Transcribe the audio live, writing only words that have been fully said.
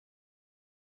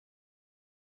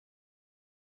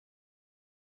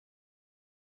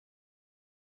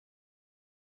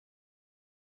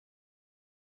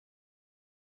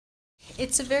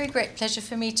It's a very great pleasure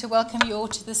for me to welcome you all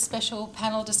to this special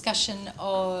panel discussion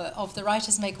of the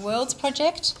Writers Make Worlds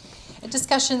project, a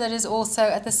discussion that is also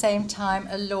at the same time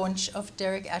a launch of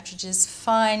Derek Attridge's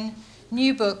fine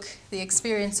new book, The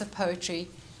Experience of Poetry,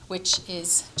 which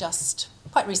is just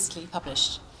quite recently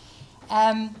published.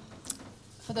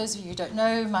 For those of you who don't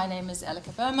know, my name is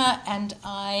Elika Burma, and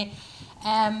I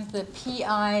am the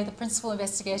PI, the principal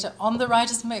investigator on the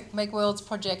Writers Make Worlds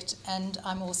project, and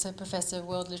I'm also Professor of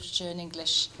World Literature and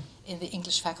English in the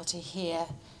English faculty here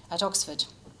at Oxford.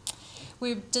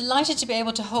 We're delighted to be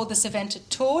able to hold this event at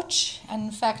Torch, and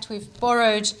in fact we've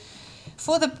borrowed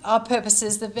for our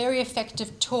purposes the very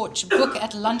effective Torch book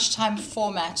at lunchtime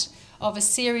format of a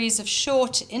series of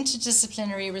short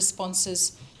interdisciplinary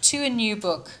responses to a new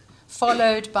book,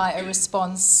 followed by a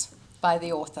response by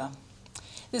the author.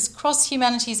 This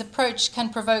cross-humanities approach can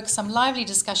provoke some lively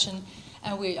discussion,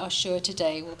 and we are sure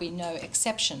today will be no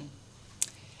exception.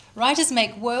 Writers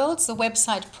Make Worlds, the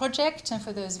website project, and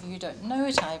for those of you who don't know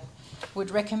it, I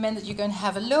would recommend that you go and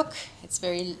have a look. It's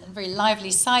a very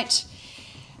lively site.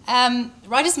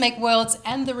 Writers Make Worlds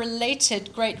and the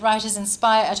related Great Writers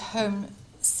Inspire at Home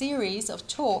series of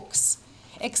talks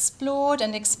explored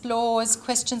and explores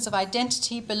questions of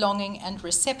identity, belonging, and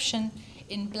reception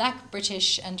in Black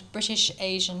British and British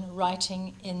Asian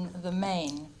writing in the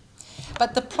main.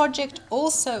 But the project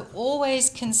also always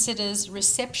considers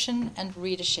reception and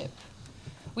readership.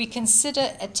 We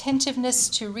consider attentiveness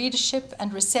to readership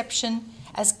and reception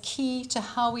as key to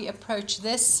how we approach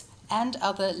this and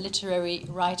other literary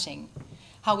writing,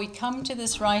 how we come to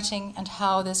this writing and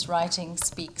how this writing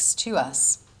speaks to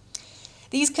us.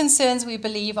 These concerns, we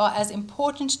believe, are as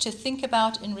important to think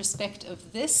about in respect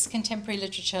of this contemporary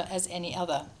literature as any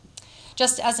other.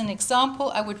 Just as an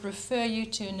example, I would refer you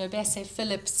to Nobese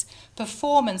Phillips'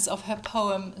 performance of her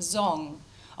poem Zong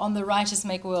on the Writers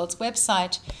Make Worlds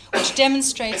website, which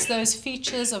demonstrates those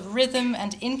features of rhythm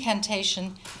and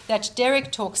incantation that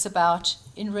Derek talks about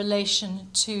in relation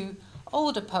to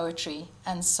older poetry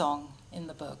and song in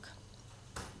the book.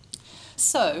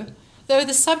 So, though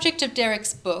the subject of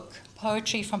Derek's book,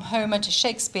 Poetry from Homer to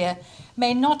Shakespeare,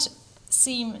 may not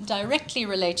seem directly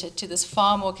related to this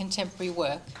far more contemporary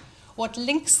work, what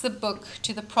links the book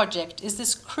to the project is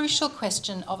this crucial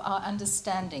question of our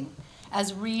understanding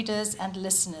as readers and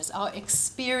listeners, our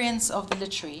experience of the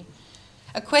literary,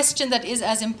 a question that is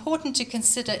as important to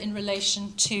consider in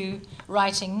relation to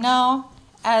writing now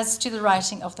as to the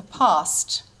writing of the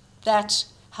past, that,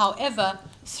 however,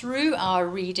 through our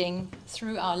reading,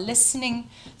 through our listening,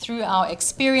 through our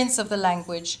experience of the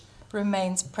language,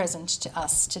 remains present to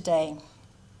us today.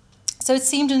 So it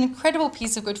seemed an incredible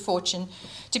piece of good fortune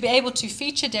to be able to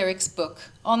feature Derek's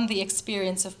book on the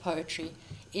experience of poetry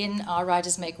in our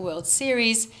Writers Make Worlds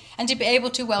series, and to be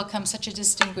able to welcome such a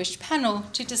distinguished panel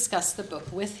to discuss the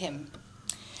book with him.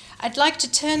 I'd like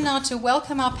to turn now to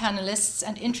welcome our panelists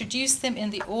and introduce them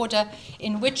in the order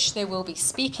in which they will be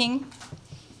speaking.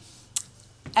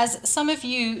 As some of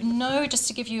you know, just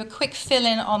to give you a quick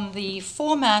fill-in on the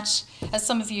format, as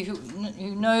some of you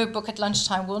who know Book at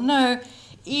Lunchtime will know,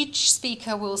 each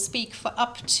speaker will speak for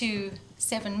up to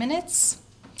 7 minutes.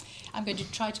 I'm going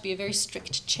to try to be a very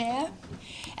strict chair.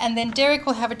 And then Derek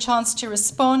will have a chance to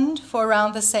respond for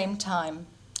around the same time.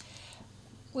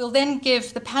 We'll then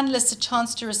give the panelists a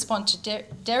chance to respond to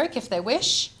Derek if they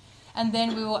wish, and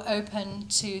then we will open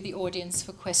to the audience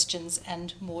for questions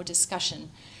and more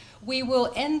discussion. We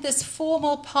will end this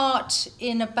formal part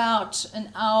in about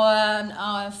an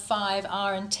hour 5,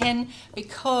 hour and 10,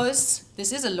 because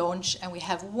this is a launch and we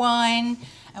have wine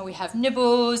and we have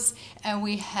nibbles and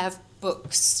we have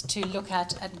books to look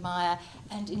at, admire,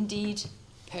 and indeed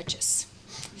purchase.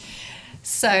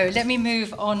 So let me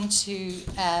move on to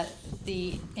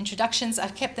the introductions.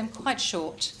 I've kept them quite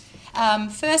short.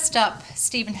 First up,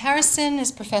 Stephen Harrison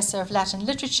is Professor of Latin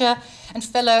Literature and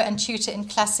Fellow and Tutor in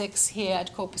Classics here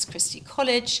at Corpus Christi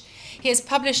College. He has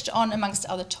published on, amongst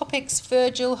other topics,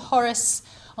 Virgil, Horace,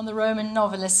 on the Roman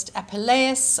novelist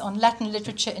Apuleius, on Latin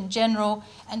literature in general,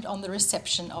 and on the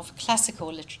reception of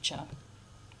classical literature.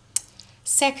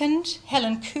 Second,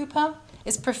 Helen Cooper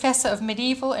is Professor of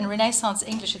Medieval and Renaissance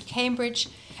English at Cambridge,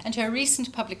 and her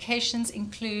recent publications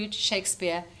include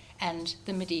Shakespeare and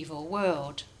the Medieval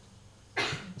World.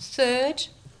 Third,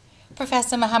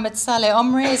 Professor Mohammed Saleh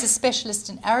Omri is a specialist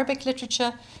in Arabic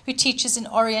literature who teaches in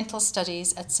Oriental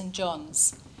Studies at St.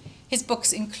 John's. His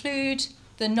books include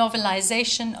The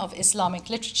Novelization of Islamic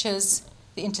Literatures,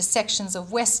 The Intersections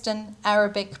of Western,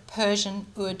 Arabic, Persian,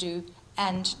 Urdu,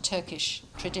 and Turkish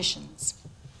Traditions.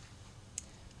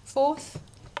 Fourth,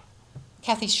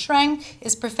 Kathy Schrank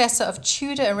is Professor of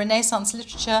Tudor and Renaissance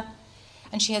Literature,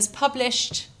 and she has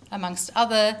published amongst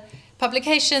other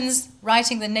publications,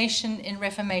 writing The Nation in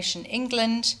Reformation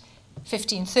England,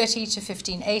 1530 to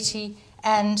 1580,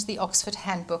 and the Oxford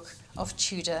Handbook of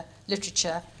Tudor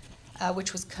Literature,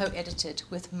 which was co-edited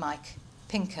with Mike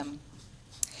Pinkham.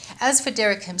 As for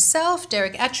Derek himself,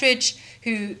 Derek Attridge,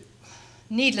 who,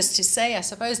 needless to say, I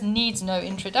suppose, needs no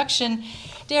introduction,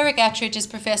 Derek Attridge is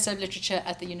Professor of Literature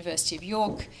at the University of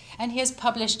York, and he has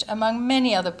published, among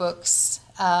many other books,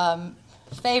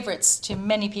 favourites to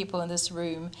many people in this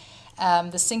room,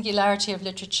 The Singularity of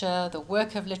Literature, The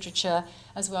Work of Literature,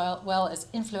 as well as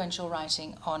influential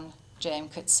writing on J.M.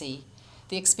 Coetzee.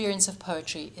 The Experience of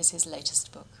Poetry is his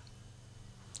latest book.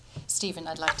 Stephen,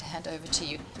 I'd like to hand over to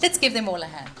you. Let's give them all a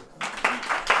hand.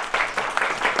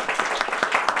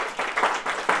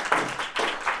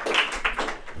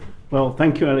 Well,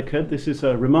 thank you, Elika. This is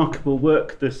a remarkable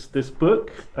work. This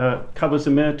book covers a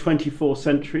mere 24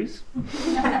 centuries.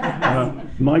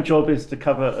 My job is to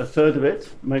cover a third of it,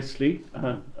 mostly,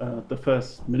 the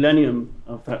first millennium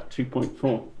of that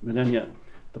 2.4 millennia,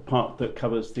 the part that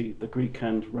covers the Greek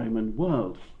and Roman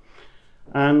world.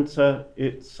 And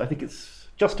I think it's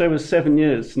just over 7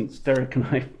 years since Derek and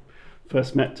I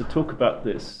first met to talk about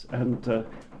this, and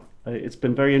it's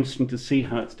been very interesting to see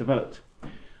how it's developed.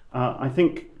 I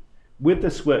think with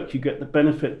this work, you get the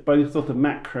benefit both of the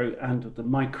macro and of the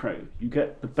micro. You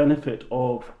get the benefit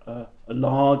of a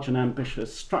large and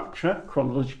ambitious structure,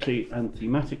 chronologically and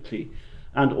thematically,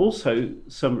 and also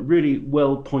some really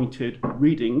well-pointed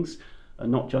readings,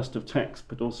 not just of text,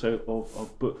 but also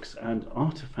of books and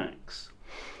artifacts.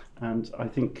 And I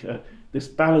think this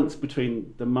balance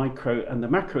between the micro and the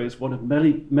macro is one of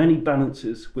many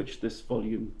balances which this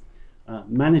volume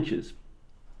manages.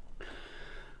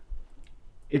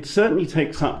 It certainly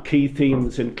takes up key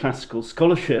themes in classical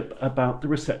scholarship about the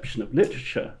reception of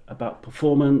literature, about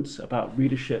performance, about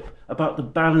readership, about the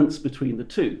balance between the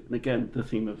two. And again, the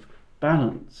theme of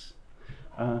balance.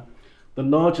 The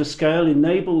larger scale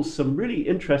enables some really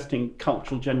interesting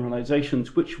cultural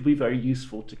generalizations which will be very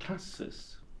useful to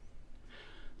classicists.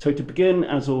 So to begin,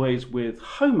 as always, with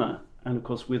Homer, and of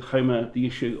course with Homer the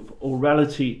issue of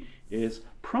orality is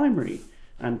primary,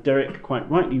 and Derek quite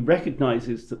rightly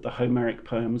recognises that the Homeric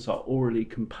poems are orally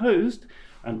composed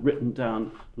and written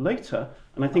down later,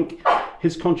 and I think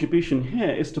his contribution here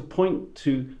is to point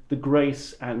to the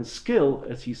grace and skill,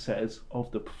 as he says,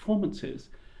 of the performances.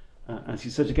 As he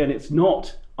says again, it's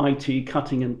not IT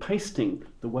cutting and pasting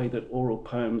the way that oral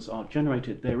poems are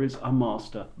generated. There is a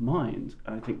master mind.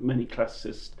 And I think many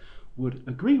classicists would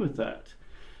agree with that.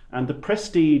 And the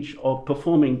prestige of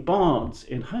performing bards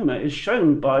in Homer is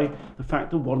shown by the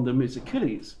fact that one of them is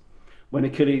Achilles. When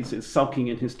Achilles is sulking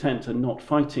in his tent and not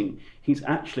fighting, he's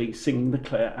actually singing the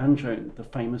Claire Androne, the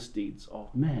famous deeds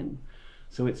of men.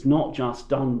 So it's not just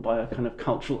done by a kind of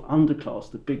cultural underclass.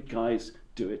 The big guys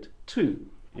do it too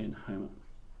in Homer.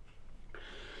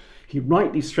 He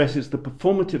rightly stresses the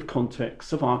performative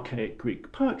context of archaic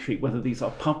Greek poetry, whether these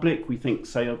are public, we think,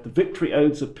 say, of the victory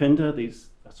odes of Pindar, these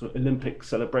sort of Olympic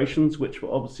celebrations, which were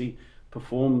obviously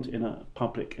performed in a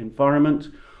public environment,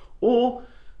 or,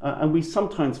 and we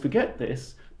sometimes forget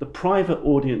this, the private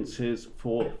audiences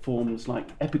for forms like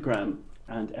epigram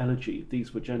and elegy.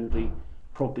 These were generally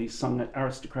probably sung at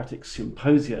aristocratic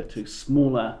symposia to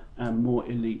smaller and more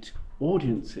elite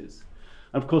audiences.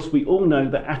 Of course, we all know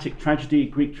that Attic tragedy,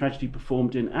 Greek tragedy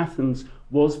performed in Athens,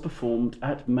 was performed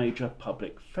at major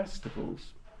public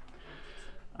festivals.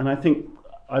 And I think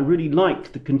I really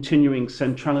like the continuing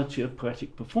centrality of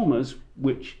poetic performers,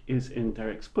 which is in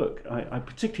Derek's book. I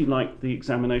particularly like the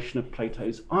examination of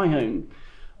Plato's Ion,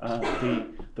 the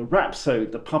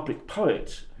rhapsode, the public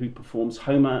poet who performs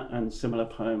Homer and similar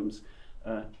poems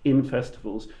in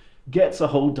festivals, gets a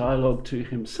whole dialogue to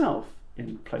himself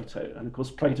in Plato. And of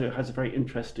course, Plato has a very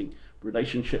interesting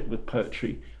relationship with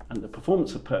poetry and the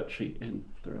performance of poetry in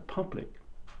the Republic.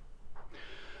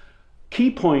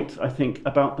 Key point, I think,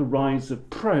 about the rise of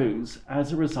prose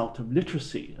as a result of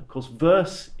literacy. Of course,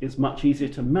 verse is much easier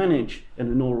to manage in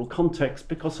an oral context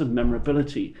because of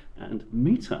memorability and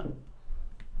meter.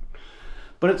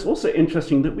 But it's also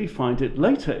interesting that we find it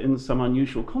later in some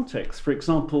unusual contexts. For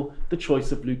example, the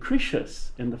choice of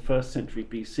Lucretius in the 1st century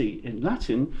BC in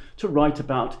Latin to write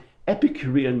about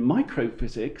Epicurean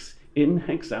microphysics in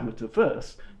hexameter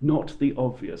verse, not the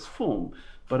obvious form.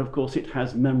 But of course, it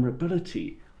has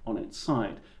memorability on its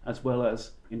side, as well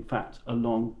as, in fact, a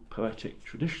long poetic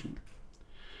tradition.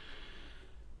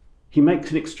 He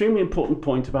makes an extremely important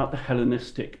point about the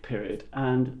Hellenistic period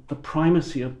and the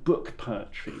primacy of book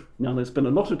poetry. Now, there's been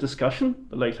a lot of discussion,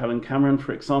 the late Alan Cameron,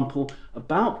 for example,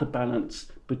 about the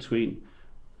balance between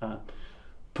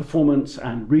performance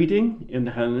and reading in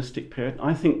the Hellenistic period.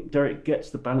 I think Derek gets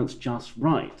the balance just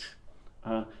right.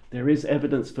 There is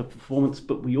evidence for performance,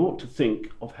 but we ought to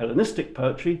think of Hellenistic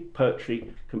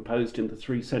poetry composed in the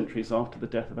 3 centuries after the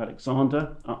death of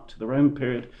Alexander up to the Roman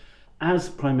period, as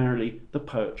primarily the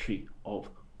poetry of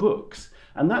books.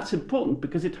 And that's important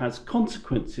because it has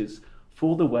consequences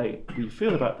for the way we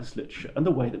feel about this literature and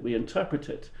the way that we interpret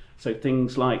it. So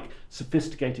things like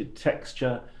sophisticated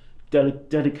texture,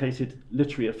 dedicated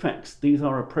literary effects, these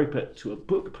are appropriate to a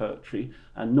book poetry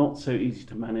and not so easy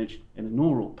to manage in an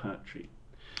oral poetry.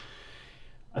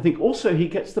 I think also he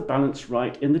gets the balance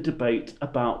right in the debate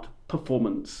about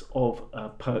performance of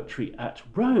poetry at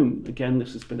Rome. Again,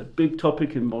 this has been a big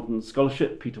topic in modern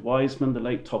scholarship. Peter Wiseman, the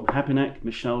late Tom Habeneck,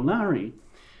 Michel Lowry.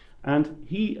 And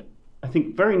he, I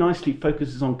think, very nicely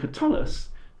focuses on Catullus,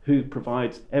 who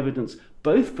provides evidence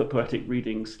both for poetic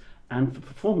readings and for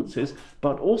performances,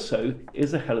 but also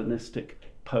is a Hellenistic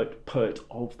poet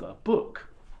of the book.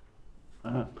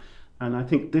 And I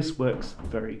think this works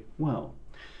very well.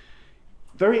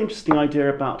 Very interesting idea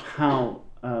about how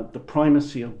the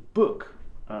primacy of book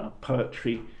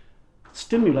poetry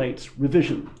stimulates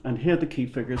revision. And here the key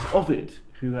figure is Ovid,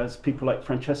 who, as people like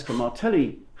Francesco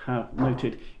Martelli have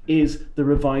noted, is the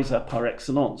reviser par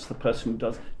excellence, the person who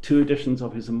does 2 editions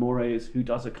of his Amores, who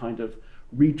does a kind of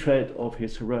retread of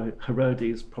his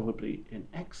Herodes, probably in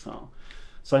exile.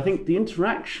 So I think the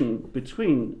interaction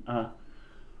between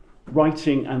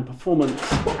writing and performance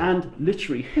and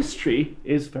literary history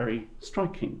is very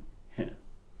striking here.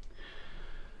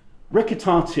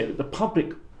 Recitatio, the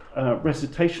public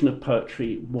recitation of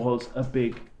poetry, was a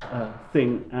big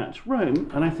thing at Rome,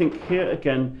 and I think here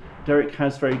again Derek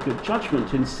has very good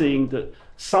judgment in seeing that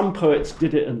some poets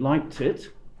did it and liked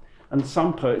it, and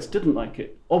some poets didn't like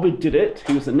it. Ovid did it.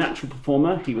 He was a natural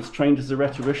performer. He was trained as a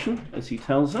rhetorician, as he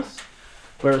tells us,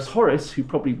 whereas Horace, who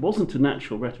probably wasn't a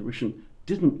natural rhetorician,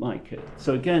 didn't like it.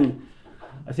 So again,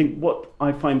 I think what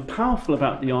I find powerful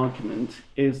about the argument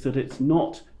is that it's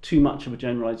not too much of a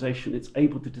generalization. It's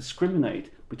able to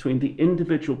discriminate between the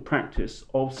individual practice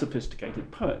of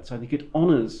sophisticated poets. I think it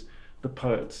honors the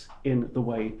poets in the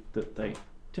way that they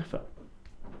differ.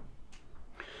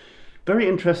 Very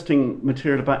interesting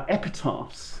material about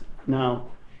epitaphs. Now,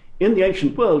 in the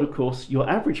ancient world, of course, your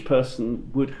average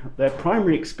person would, their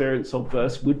primary experience of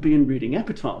verse would be in reading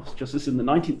epitaphs, just as in the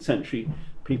 19th century,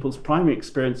 people's primary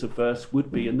experience of verse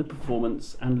would be in the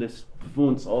performance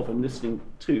of and listening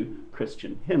to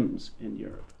Christian hymns in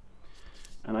Europe.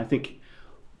 And I think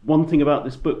one thing about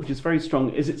this book, which is very strong,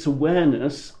 is its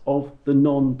awareness of the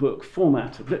non-book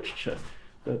format of literature,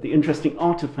 the interesting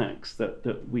artifacts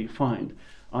that we find.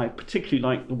 I particularly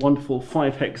like the wonderful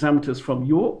 5 hexameters from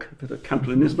York, the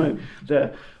Cantilenismo,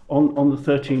 there on the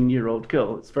 13-year-old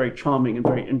girl. It's a very charming and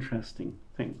very interesting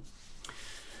thing.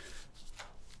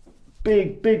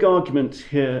 Big argument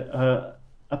here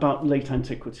about late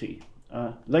antiquity.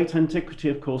 Late antiquity,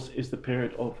 of course, is the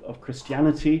period of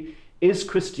Christianity. Is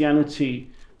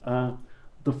Christianity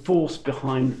the force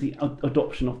behind the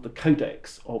adoption of the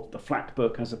Codex, of the flat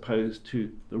book as opposed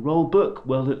to the roll book?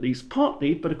 Well, at least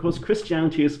partly, but of course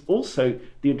Christianity is also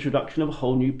the introduction of a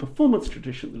whole new performance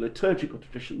tradition, the liturgical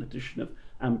tradition, the tradition of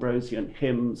Ambrosian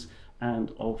hymns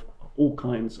and of all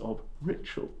kinds of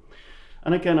ritual.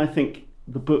 And again, I think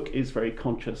the book is very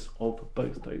conscious of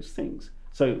both those things.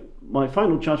 So my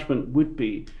final judgment would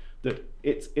be that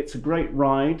it's a great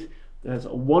ride. There's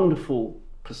a wonderful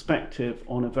perspective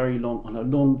on a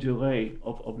longue durée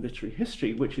of literary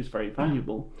history, which is very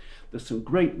valuable. There's some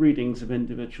great readings of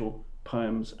individual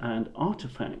poems and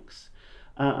artifacts.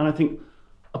 And I think,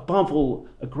 above all,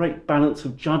 a great balance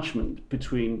of judgment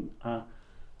between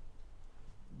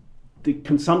the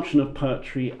consumption of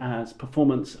poetry as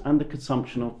performance and the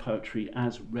consumption of poetry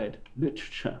as read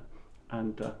literature.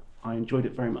 And I enjoyed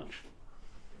it very much.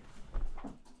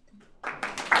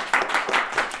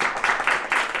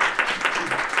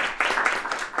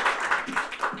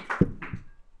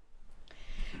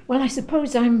 Well, I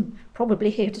suppose I'm probably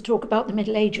here to talk about the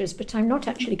Middle Ages, but I'm not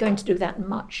actually going to do that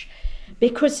much,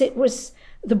 because it was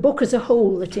the book as a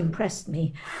whole that impressed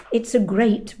me. It's a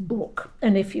great book,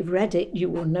 and if you've read it, you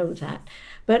will know that.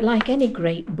 But like any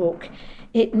great book,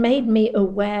 it made me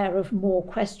aware of more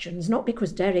questions, not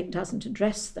because Derek doesn't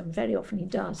address them, very often he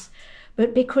does,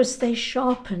 but because they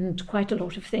sharpened quite a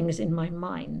lot of things in my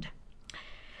mind.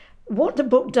 What the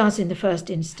book does in the first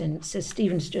instance, as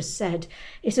Stephen's just said,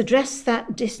 is address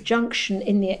that disjunction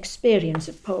in the experience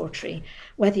of poetry,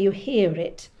 whether you hear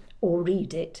it or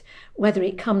read it, whether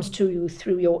it comes to you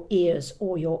through your ears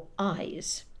or your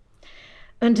eyes.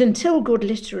 And until good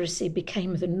literacy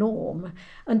became the norm,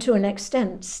 and to an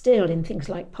extent still in things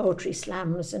like poetry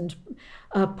slams and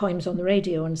poems on the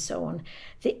radio and so on,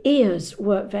 the ears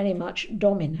were very much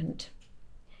dominant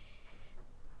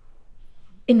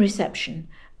in reception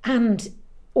and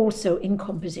also in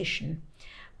composition.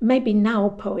 Maybe now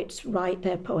poets write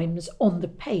their poems on the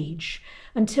page.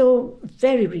 Until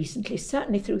very recently,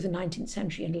 certainly through the 19th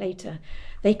century and later,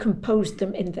 they composed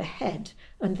them in the head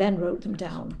and then wrote them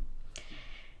down.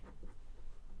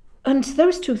 And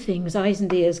those two things, eyes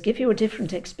and ears, give you a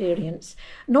different experience,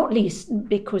 not least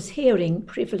because hearing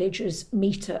privileges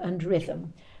metre and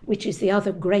rhythm, which is the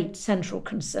other great central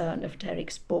concern of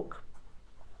Derrick's book.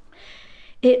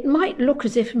 It might look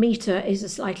as if metre is a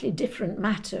slightly different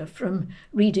matter from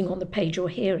reading on the page or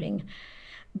hearing,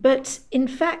 but in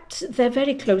fact they're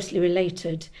very closely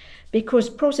related because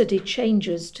prosody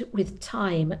changes with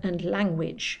time and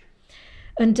language.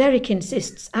 And Derrick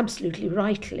insists absolutely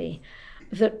rightly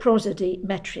that prosody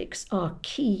metrics are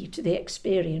key to the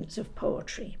experience of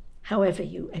poetry, however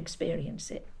you experience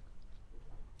it.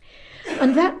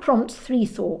 And that prompts three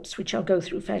thoughts, which I'll go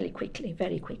through very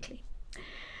quickly.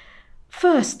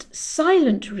 First,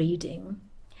 silent reading,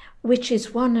 which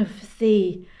is one of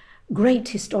the great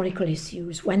historical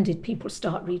issues. When did people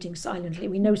start reading silently?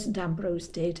 We know St. Ambrose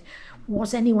did.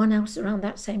 Was anyone else around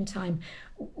that same time?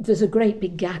 There's a great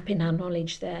big gap in our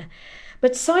knowledge there.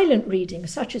 But silent reading,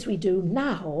 such as we do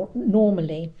now,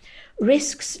 normally,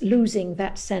 risks losing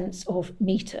that sense of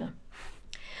metre.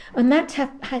 And that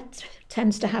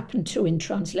tends to happen too in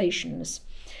translations.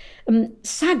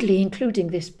 Sadly, including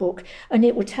this book, and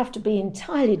it would have to be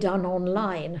entirely done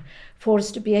online for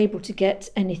us to be able to get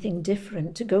anything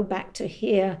different, to go back to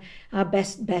hear our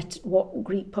best bet what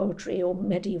Greek poetry or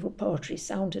medieval poetry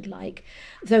sounded like,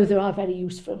 though there are very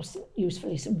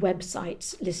usefully some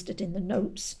websites listed in the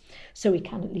notes, so we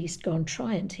can at least go and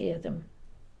try and hear them.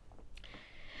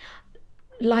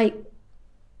 Like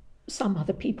some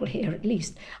other people here at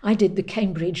least, I did the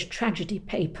Cambridge tragedy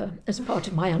paper as part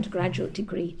of my undergraduate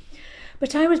degree.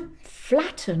 But I was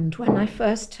flattened when I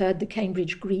first heard the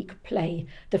Cambridge Greek play.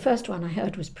 The first one I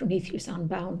heard was Prometheus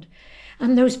Unbound.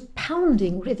 And those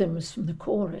pounding rhythms from the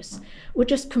chorus were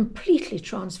just completely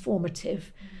transformative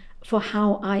for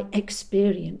how I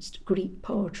experienced Greek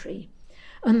poetry.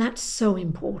 And that's so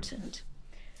important.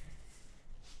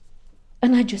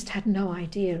 And I just had no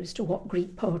idea as to what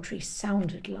Greek poetry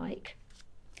sounded like.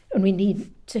 And we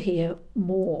need to hear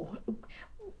more.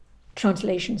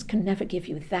 Translations can never give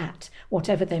you that,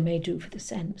 whatever they may do for the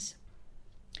sense.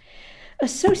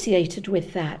 Associated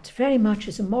with that, very much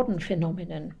as a modern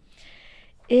phenomenon,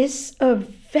 is a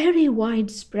very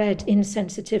widespread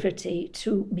insensitivity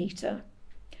to metre.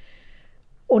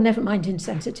 Or never mind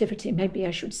insensitivity, maybe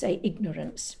I should say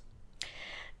ignorance.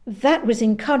 That was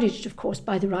encouraged, of course,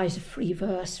 by the rise of free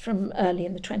verse from early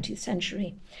in the 20th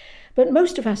century. But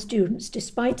most of our students,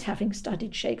 despite having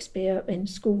studied Shakespeare in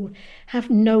school, have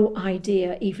no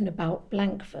idea even about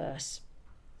blank verse.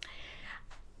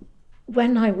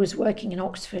 When I was working in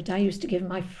Oxford, I used to give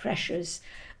my freshers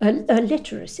a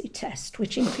literacy test,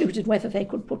 which included whether they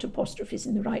could put apostrophes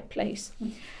in the right place.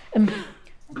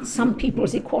 Some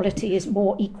people's equality is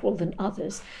more equal than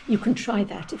others. You can try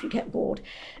that if you get bored.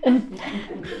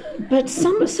 But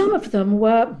some of them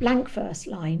were blank verse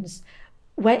lines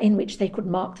in which they could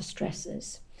mark the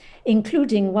stresses,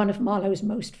 including one of Marlowe's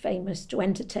most famous, "To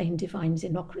entertain divine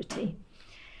xenocraty."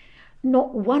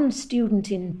 Not one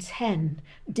student in 10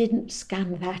 didn't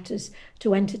scan that as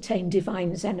 "to entertain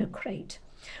divine xenocrate,"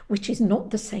 which is not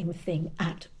the same thing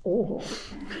at all.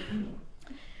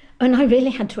 And I really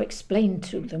had to explain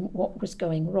to them what was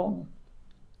going wrong.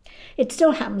 It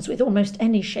still happens with almost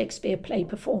any Shakespeare play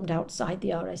performed outside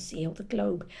the RSC or the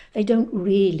Globe. They don't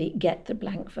really get the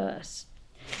blank verse.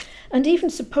 And even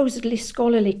supposedly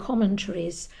scholarly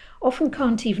commentaries often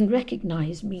can't even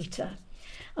recognise metre.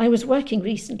 I was working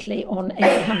recently on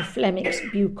Abraham Fleming's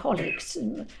Bucolics,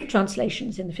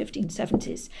 translations in the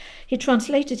 1570s. He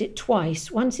translated it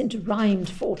twice, once into rhymed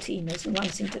 14ers and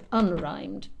once into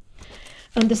unrhymed.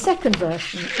 And the second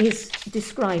version is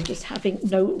described as having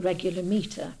no regular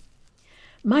metre.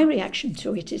 My reaction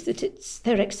to it is that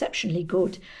they're exceptionally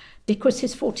good because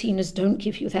his 14ers don't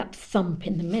give you that thump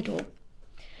in the middle.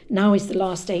 Now is the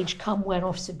last age come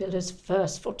whereof Sibylla's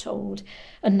verse foretold,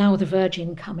 and now the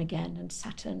Virgin come again, and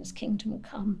Saturn's kingdom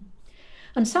come.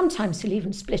 And sometimes he'll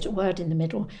even split a word in the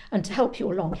middle, and to help you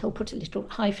along, he'll put a little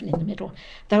hyphen in the middle.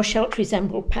 Thou shalt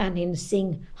resemble Pan in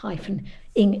sing, hyphen,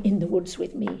 ing in the woods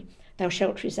with me. Thou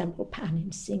shalt resemble Pan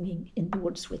in singing in the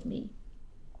woods with me.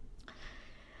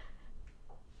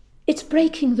 It's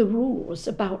breaking the rules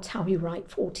about how you write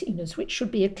 14ers, which should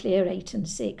be a clear 8 and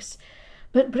 6.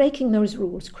 But breaking those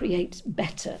rules creates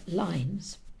better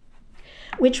lines.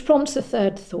 Which prompts a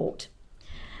third thought,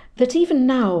 that even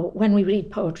now, when we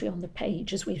read poetry on the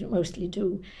page, as we mostly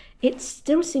do, it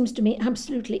still seems to me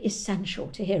absolutely essential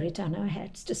to hear it in our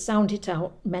heads, to sound it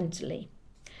out mentally.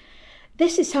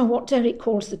 This is how what Derek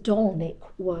calls the Dolnik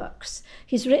works.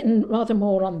 He's written rather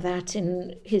more on that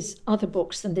in his other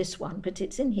books than this one, but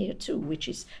it's in here too, which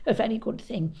is a very good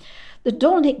thing. The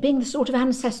Dolnik being the sort of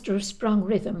ancestor of sprung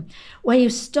rhythm, where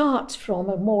you start from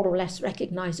a more or less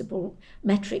recognisable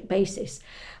metric basis,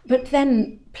 but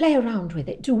then play around with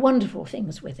it, do wonderful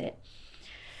things with it,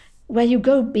 where you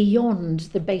go beyond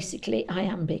the basically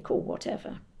iambic or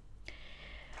whatever.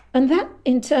 And that,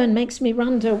 in turn, makes me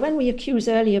wonder, when we accuse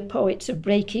earlier poets of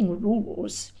breaking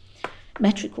rules,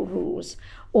 metrical rules,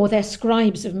 or their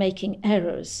scribes of making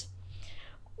errors,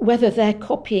 whether they're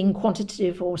copying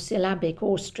quantitative or syllabic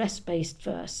or stress-based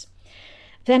verse,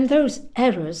 then those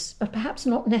errors are perhaps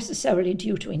not necessarily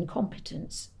due to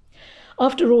incompetence.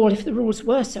 After all, if the rules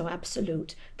were so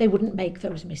absolute, they wouldn't make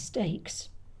those mistakes.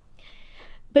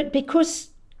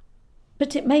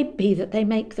 But it may be that they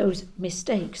make those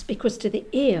mistakes because to the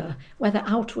ear, whether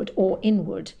outward or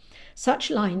inward, such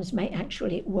lines may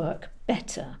actually work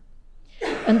better.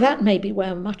 And that may be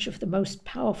where much of the most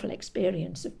powerful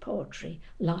experience of poetry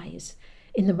lies,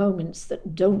 in the moments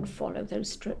that don't follow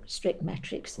those strict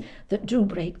metrics, that do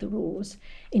break the rules,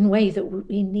 in a way that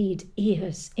we need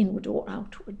ears, inward or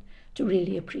outward, to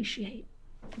really appreciate.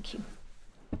 Thank you.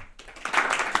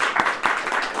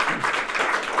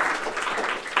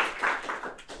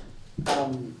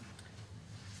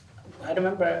 I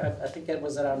remember, I think it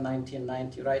was around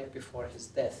 1990, right before his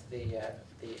death, the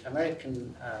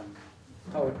American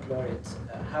poet laureate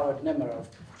Howard Nemerov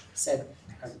said,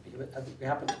 we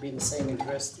happened to be in the same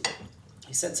university,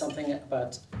 he said something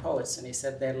about poets, and he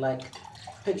said they're like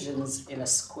pigeons in a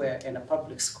square, in a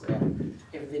public square.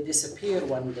 If they disappear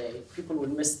one day, people will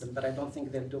miss them, but I don't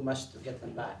think they'll do much to get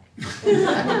them back.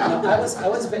 I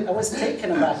was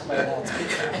taken aback by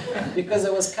that because I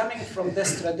was coming from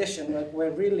this tradition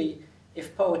where really,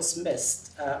 if poets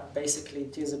missed, basically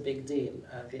it is a big deal,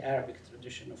 the Arabic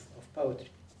tradition of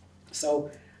poetry. So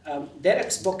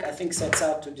Derek's book, I think, sets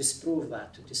out to disprove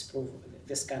that, to disprove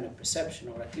this kind of perception,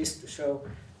 or at least to show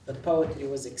that poetry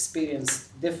was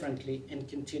experienced differently and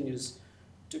continues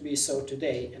to be so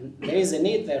today. And there is a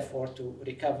need, therefore, to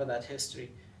recover that history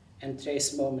and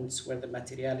trace moments where the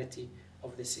materiality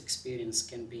of this experience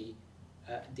can be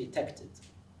detected.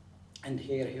 And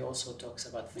here he also talks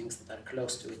about things that are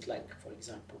close to it, like, for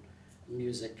example,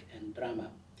 music and drama.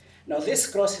 Now, this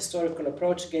cross-historical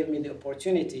approach gave me the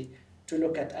opportunity to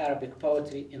look at Arabic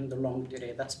poetry in the longue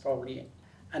durée. That's probably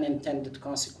an intended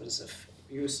consequence of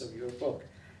use of your book.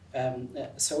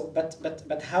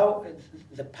 But how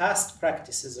the past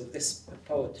practices of this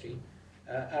poetry,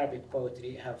 Arabic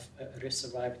poetry, have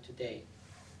survived today.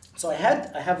 So I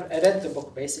read the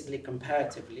book basically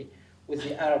comparatively with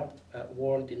the Arab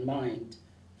world in mind.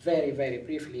 Very, very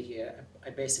briefly here,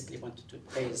 I basically wanted to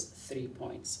raise 3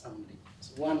 points only.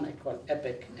 So one I call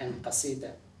epic and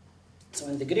qasida. So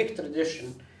in the Greek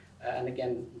tradition, and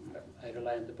again, I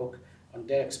rely on the book, on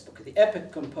Derek's book, the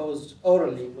epic composed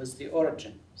orally was the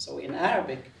origin. So in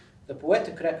Arabic, the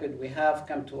poetic record we have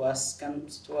comes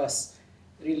to us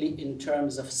really in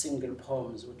terms of single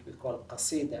poems, which we call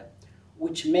qasida,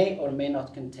 which may or may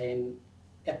not contain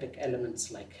epic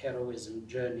elements like heroism,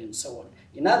 journey, and so on.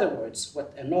 In other words,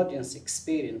 what an audience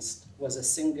experienced was a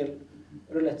single,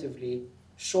 relatively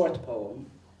short poem,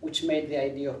 which made the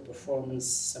idea of performance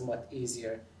somewhat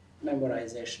easier,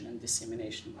 memorization and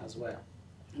dissemination as well.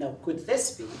 Now, could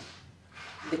this be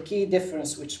the key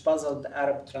difference which puzzled the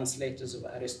Arab translators of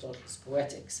Aristotle's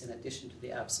Poetics, in addition to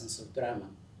the absence of drama?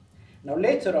 Now,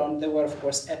 later on, there were, of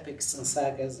course, epics and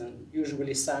sagas, and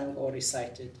usually sung or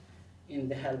recited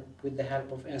with the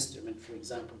help of instrument. For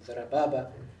example, the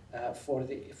rababa for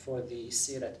the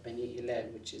Sirat Bani Hilal,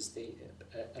 which is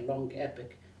a long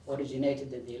epic,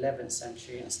 originated in the 11th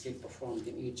century and still performed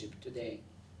in Egypt today.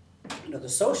 Now, the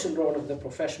social role of the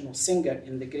professional singer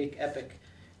in the Greek epic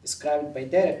described by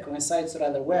Derek coincides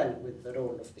rather well with the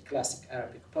role of the classic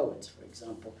Arabic poets. For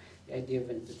example, the idea of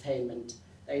entertainment,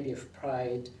 the idea of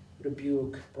pride,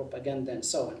 rebuke, propaganda, and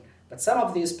so on. But some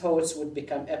of these poets would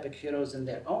become epic heroes in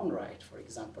their own right. For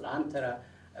example, Antara,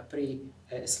 a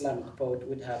pre-Islamic poet,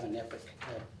 would have an epic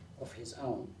of his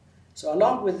own. So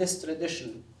along with this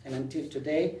tradition, and until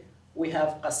today, we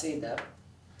have qasida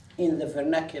in the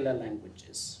vernacular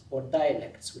languages or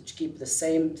dialects, which keep the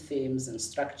same themes and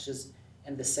structures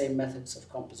and the same methods of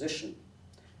composition.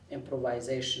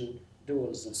 improvisation,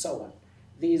 duels, and so on.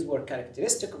 These were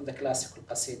characteristic of the classical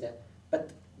qasida,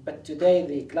 but today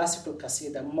the classical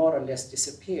qasida more or less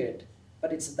disappeared,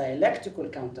 but its dialectical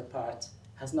counterpart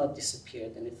has not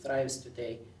disappeared, and it thrives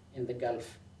today in the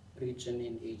Gulf region,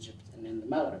 in Egypt, and in the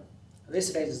Maghreb.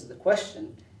 This raises the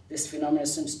question, this phenomenon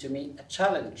seems to me a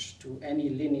challenge to any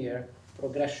linear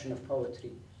progression of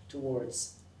poetry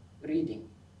towards reading.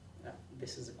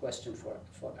 This is a question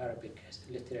for Arabic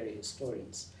literary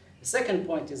historians. The second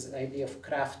point is the idea of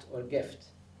craft or gift.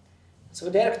 So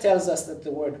Derek tells us that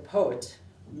the word poet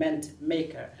meant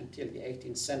maker until the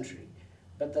 18th century,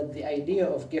 but that the idea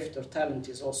of gift or talent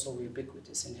is also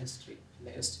ubiquitous in history, in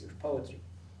the history of poetry.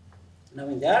 Now,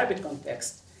 in the Arabic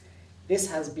context, this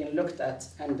has been looked at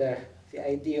under the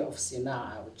idea of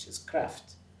sina'a, which is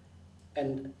craft,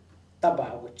 and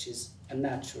taba, which is a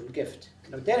natural gift.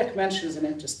 Now, Derek mentions an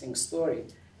interesting story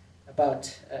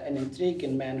about an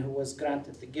intriguing man who was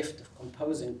granted the gift of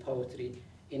composing poetry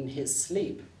in his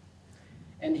sleep.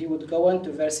 And he would go on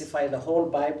to versify the whole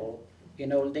Bible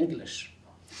in Old English.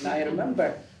 Now, I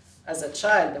remember as a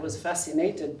child, I was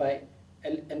fascinated by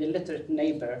an illiterate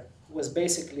neighbor who was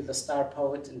basically the star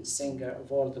poet and singer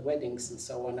of all the weddings and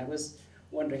so on. I was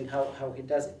wondering how he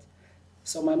does it.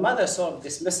 So my mother solved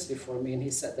this mystery for me, and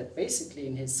he said that basically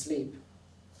in his sleep,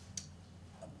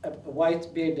 a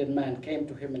white bearded man came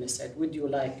to him and he said, "Would you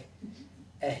like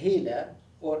a hila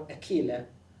or a kila?"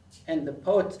 And the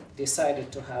poet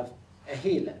decided to have a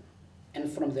hila.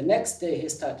 And from the next day he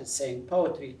started saying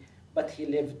poetry, but he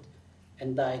lived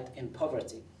and died in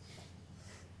poverty.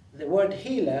 The word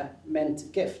hila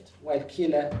meant gift, while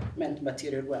kila meant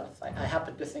material wealth. I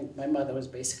happen to think my mother was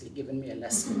basically giving me a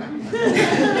lesson.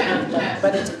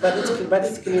 but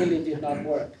it clearly did not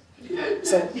work.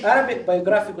 So Arabic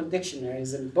biographical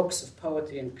dictionaries and books of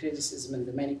poetry and criticism and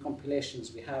the many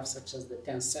compilations we have, such as the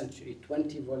 10th century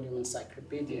 20-volume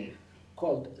encyclopedia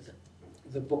called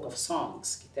the Book of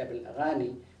Songs, Kitab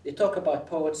al-Aghani, they talk about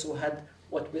poets who had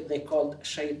what they called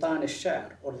shaitan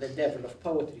al-sha'r, or the devil of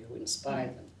poetry, who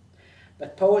inspired them.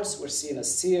 But poets were seen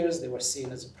as seers, they were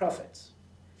seen as prophets.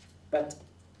 But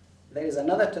there is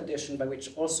another tradition by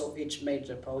which also each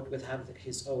major poet would have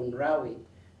his own rawi,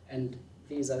 and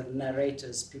these are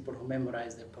narrators, people who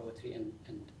memorize their poetry and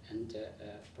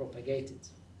propagate it.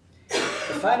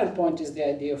 The final point is the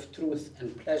idea of truth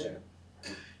and pleasure.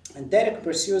 And Derek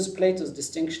pursues Plato's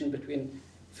distinction between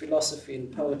philosophy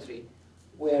and poetry,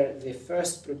 where the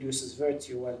first produces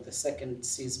virtue while the second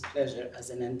sees pleasure as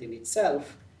an end in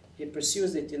itself. He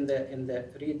pursues it in the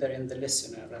reader and the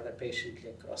listener rather patiently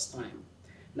across time.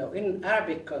 Now, in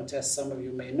Arabic context, some of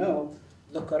you may know,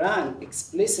 the Quran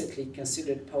explicitly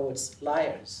considered poets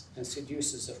liars and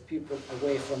seducers of people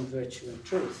away from virtue and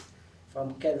truth,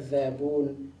 from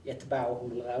كَذَّابُونَ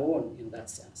يَتْبَعُهُمُ الْغَاوُونَ in that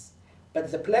sense.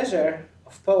 But the pleasure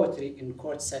of poetry in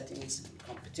court settings, in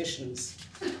competitions,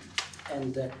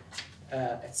 and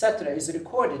etc., is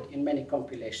recorded in many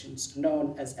compilations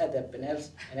known as Adab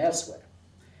and elsewhere.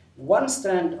 One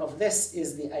strand of this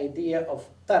is the idea of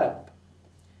tarab.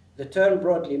 The term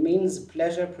broadly means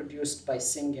pleasure produced by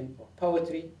singing or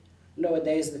poetry.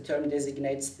 Nowadays, the term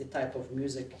designates the type of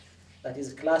music that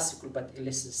is classical but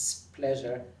elicits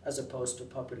pleasure as opposed to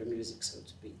popular music, so to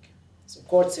speak. So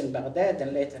courts in Baghdad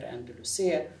and later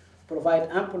Andalusia provide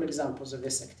ample examples of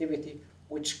this activity,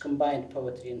 which combined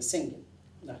poetry and singing.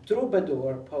 Now,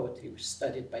 troubadour poetry, which is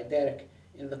studied by Derek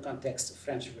in the context of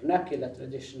French vernacular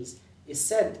traditions, is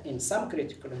said in some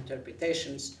critical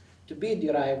interpretations to be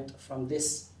derived from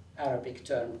this Arabic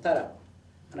term tarab.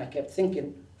 And I kept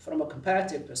thinking, from a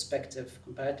comparative perspective,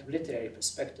 comparative literary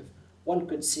perspective, one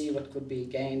could see what could be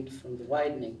gained from the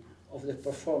widening of the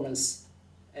performance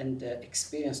and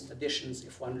experience traditions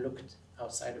if one looked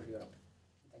outside of Europe.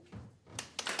 Thank you.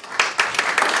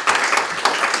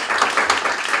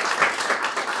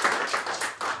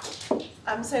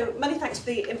 So many thanks for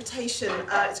the invitation.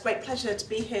 It's a great pleasure to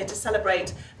be here to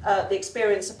celebrate the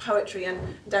experience of poetry and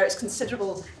Derek's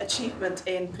considerable achievement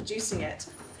in producing it.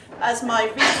 As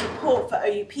my recent report for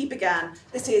OUP began,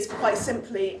 this is quite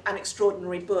simply an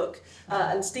extraordinary book.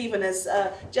 And Stephen has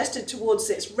gestured towards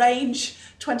its range,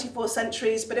 24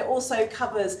 centuries, but it also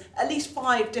covers at least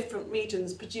 5 different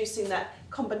regions, producing that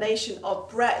combination of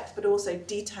breadth but also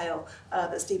detail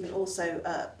that Stephen also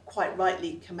quite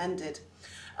rightly commended.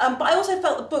 But I also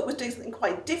felt the book was doing something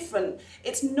quite different.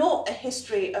 It's not a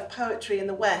history of poetry in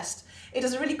the West. It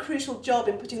does a really crucial job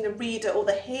in putting the reader or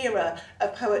the hearer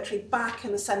of poetry back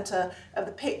in the centre of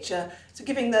the picture, so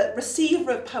giving the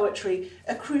receiver of poetry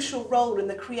a crucial role in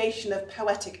the creation of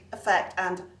poetic effect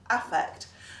and affect.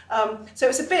 So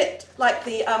it's a bit like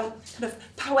the kind of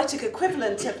poetic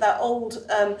equivalent of that old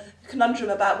conundrum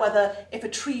about whether if a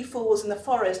tree falls in the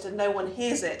forest and no one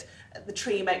hears it, the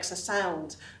tree makes a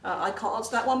sound. I can't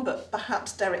answer that one, but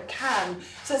perhaps Derek can.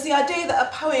 So it's the idea that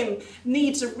a poem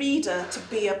needs a reader to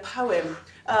be a poem.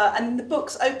 And in the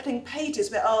book's opening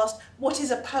pages, we're asked, what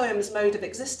is a poem's mode of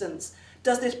existence?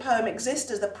 Does this poem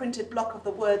exist as the printed block of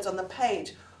the words on the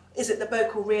page? Is it the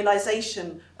vocal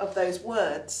realisation of those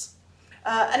words?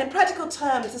 And in practical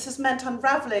terms, this has meant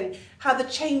unravelling how the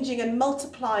changing and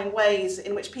multiplying ways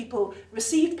in which people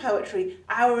received poetry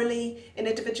hourly, in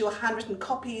individual handwritten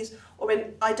copies, or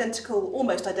in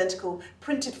almost identical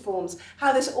printed forms,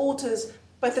 how this alters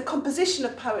both the composition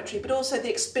of poetry, but also the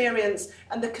experience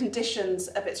and the conditions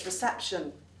of its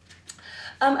reception.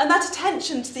 And that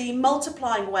attention to the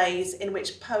multiplying ways in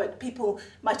which people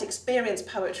might experience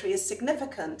poetry is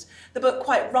significant. The book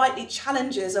quite rightly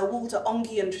challenges a Walter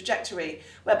Ongian trajectory,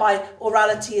 whereby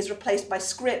orality is replaced by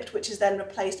script, which is then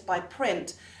replaced by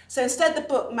print. So instead, the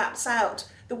book maps out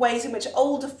the ways in which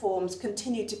older forms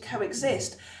continue to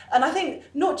coexist. And I think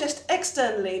not just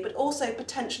externally, but also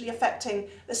potentially affecting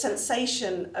the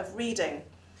sensation of reading.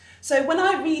 So when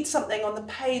I read something on the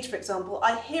page, for example,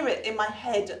 I hear it in my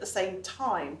head at the same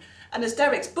time. And as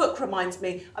Derek's book reminds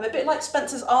me, I'm a bit like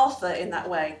Spencer's Arthur in that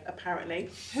way,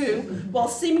 apparently, who, while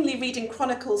seemingly reading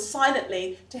chronicles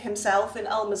silently to himself in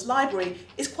Elmer's library,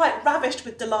 is quite ravished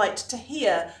with delight to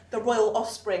hear the royal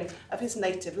offspring of his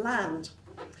native land.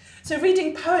 So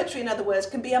reading poetry, in other words,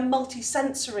 can be a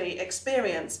multi-sensory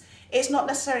experience. It's not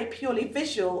necessarily purely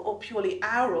visual or purely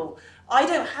aural. I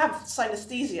don't have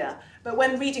synesthesia, but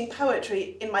when reading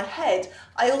poetry in my head,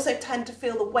 I also tend to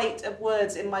feel the weight of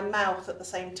words in my mouth at the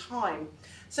same time.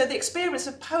 So the experience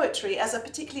of poetry as a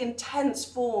particularly intense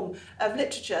form of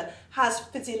literature has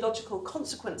physiological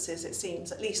consequences, it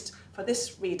seems, at least for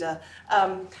this reader.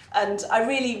 And I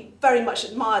really very much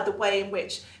admired the way in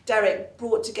which Derek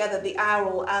brought together the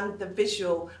aural and the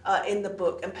visual in the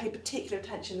book and paid particular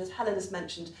attention, as Helen has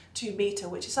mentioned, to metre,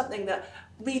 which is something that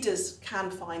readers can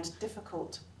find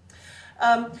difficult.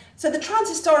 So the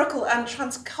transhistorical and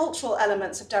transcultural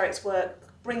elements of Derek's work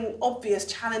bring obvious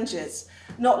challenges.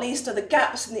 Not least are the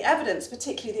gaps in the evidence,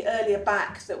 particularly the earlier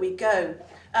back that we go,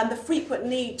 and the frequent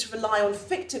need to rely on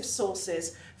fictive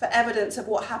sources for evidence of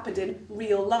what happened in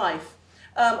real life,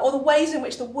 or the ways in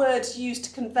which the words used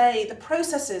to convey the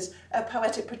processes of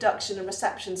poetic production and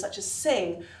reception, such as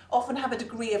sing, often have a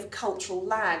degree of cultural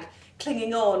lag,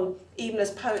 clinging on even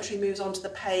as poetry moves onto the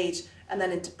page and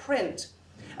then into print.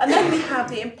 And then we have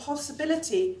the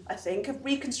impossibility, I think, of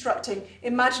reconstructing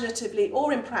imaginatively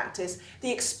or in practice the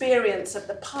experience of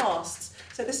the past.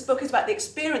 So this book is about the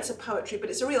experience of poetry, but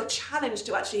it's a real challenge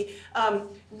to actually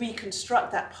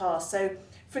reconstruct that past. So,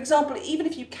 for example, even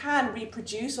if you can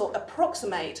reproduce or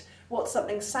approximate what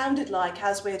something sounded like,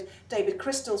 as with David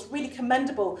Crystal's really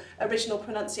commendable original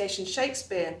pronunciation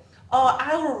Shakespeare, our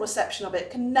aural reception of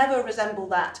it can never resemble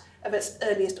that of its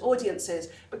earliest audiences,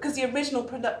 because the original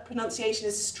pronunciation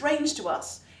is strange to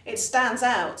us. It stands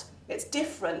out, it's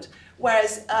different,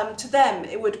 whereas to them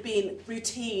it would have been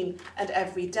routine and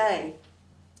everyday.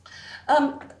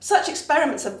 Such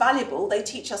experiments are valuable. They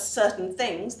teach us certain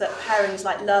things, that pairings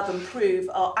like love and prove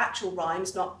are actual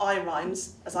rhymes, not I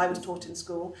rhymes, as I was taught in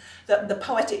school, that the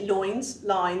poetic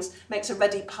lines makes a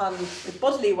ready pun with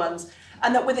bodily ones,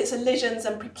 and that with its elisions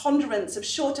and preponderance of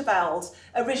shorter vowels,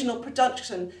 original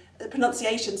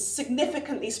pronunciation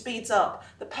significantly speeds up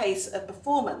the pace of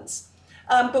performance.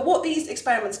 But what these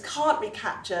experiments can't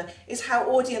recapture is how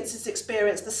audiences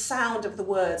experience the sound of the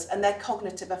words and their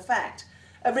cognitive effect.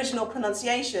 Original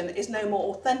pronunciation is no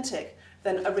more authentic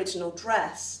than original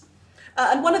dress.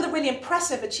 And one of the really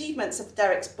impressive achievements of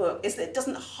Derek's book is that it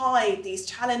doesn't hide these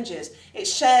challenges, it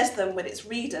shares them with its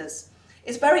readers.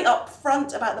 It's very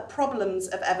upfront about the problems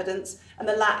of evidence and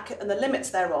the lack and the limits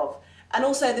thereof, and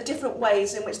also the different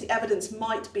ways in which the evidence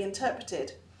might be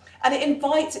interpreted. And it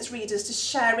invites its readers to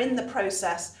share in the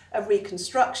process of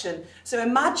reconstruction. So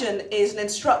imagine is an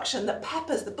instruction that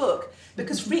peppers the book,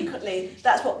 because frequently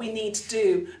that's what we need to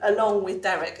do along with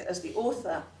Derek as the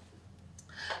author.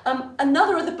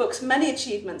 Another of the book's many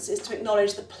achievements is to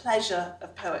acknowledge the pleasure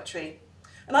of poetry.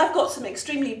 And I've got some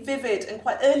extremely vivid and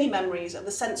quite early memories of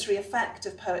the sensory effect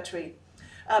of poetry.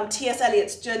 T.S.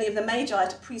 Eliot's Journey of the Magi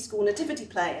to preschool nativity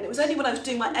play, and it was only when I was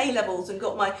doing my A-levels and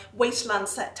got my Wasteland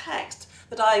set text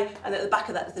that and at the back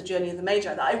of that is the Journey of the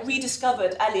Magi, that I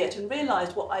rediscovered Eliot and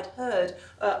realised what I'd heard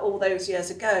all those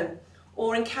years ago.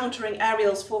 Or encountering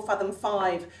Ariel's 4 Fathom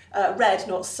 5, read,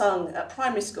 not sung, at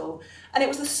primary school. And it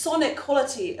was the sonic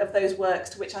quality of those works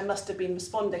to which I must have been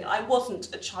responding. I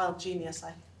wasn't a child genius,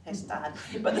 I Yes, Dad.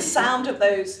 But the sound of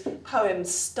those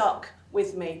poems stuck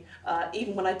with me,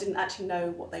 even when I didn't actually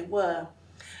know what they were.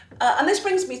 And this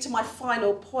brings me to my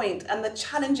final point and the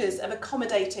challenges of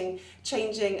accommodating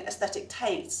changing aesthetic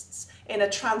tastes in a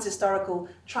transhistorical,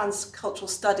 transcultural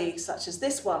study such as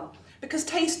this one. Because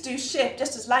tastes do shift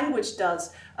just as language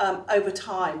does over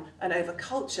time and over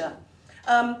culture.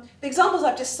 The examples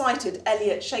I've just cited,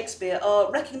 Eliot, Shakespeare,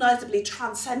 are recognisably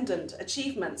transcendent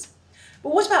achievements.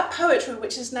 But what about poetry,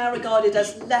 which is now regarded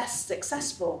as less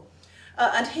successful?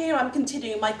 And here I'm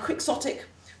continuing my quixotic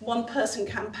one-person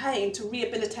campaign to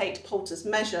rehabilitate Poulter's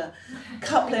measure,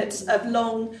 couplets of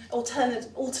long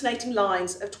alternating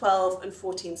lines of 12 and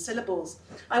 14 syllables.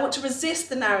 I want to resist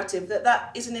the narrative that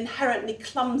that is an inherently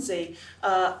clumsy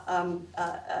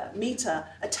metre,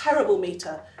 a terrible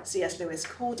metre, C.S. Lewis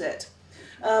called it.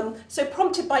 So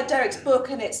prompted by Derek's book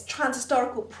and its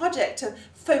transhistorical project to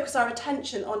focus our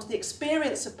attention onto the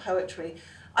experience of poetry,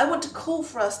 I want to call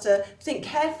for us to think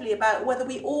carefully about whether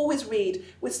we always read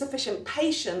with sufficient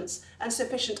patience and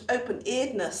sufficient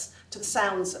open-earedness to the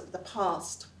sounds of the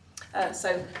past.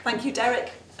 So thank you,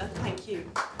 Derek, and thank you.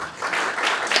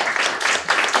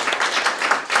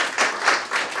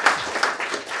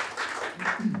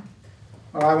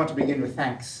 Well, I want to begin with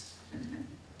thanks.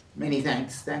 Many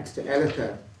thanks. Thanks to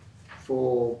Elika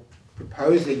for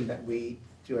proposing that we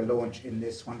do a launch in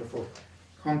this wonderful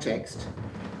context,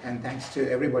 and thanks to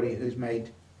everybody who's made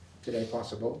today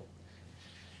possible.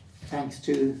 Thanks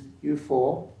to you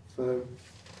four for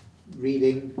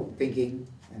reading, thinking,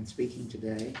 and speaking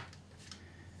today.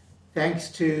 Thanks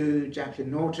to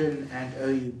Jacqueline Norton and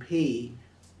OUP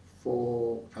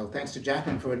thanks to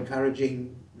Jacqueline for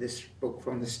encouraging this book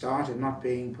from the start and not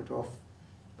being put off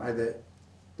by the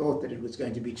thought that it was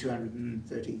going to be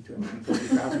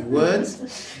 240,000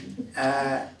 words.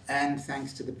 And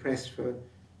thanks to the press for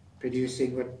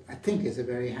producing what I think is a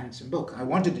very handsome book. I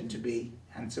wanted it to be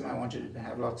handsome. I wanted it to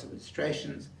have lots of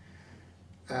illustrations.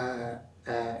 And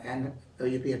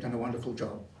OUP have done a wonderful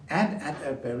job. And at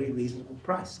a very reasonable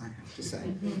price, I have to say.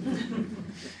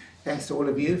 Thanks to all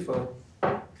of you for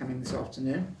coming this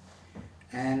afternoon.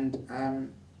 And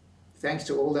thanks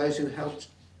to all those who helped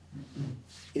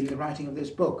in the writing of this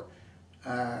book.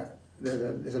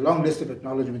 There's a long list of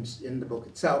acknowledgements in the book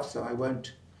itself, so I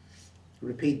won't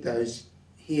repeat those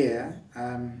here.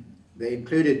 They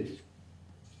included,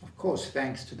 of course,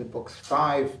 thanks to the book's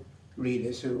 5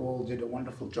 readers who all did a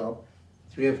wonderful job,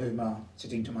 3 of whom are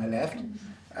sitting to my left.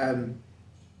 I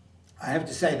have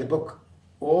to say the book,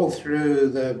 all through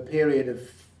the period of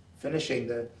finishing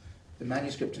the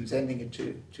manuscript and sending it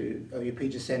to OUP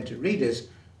to send to readers,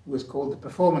 was called The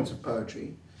Performance of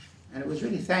Poetry. And it was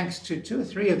really thanks to 2 or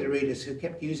 3 of the readers who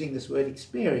kept using this word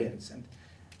experience, and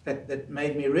that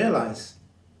made me realize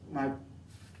my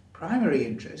primary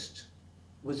interest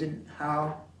was in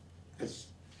how, as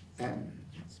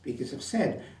speakers have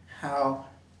said, how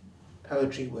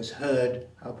poetry was heard,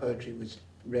 how poetry was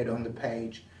read on the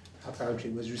page, how poetry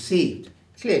was received.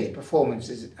 Clearly, performance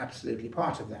is absolutely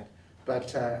part of that.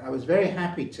 But I was very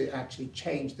happy to actually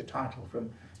change the title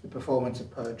from The Performance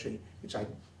of Poetry, which I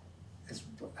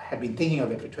had been thinking of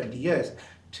it for 20 years,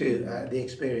 to The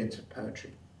Experience of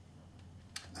Poetry.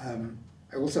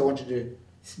 I also wanted to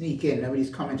sneak in, nobody's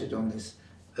commented on this,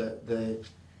 the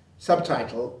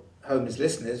subtitle, Home as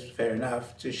Listeners, fair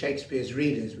enough, to Shakespeare's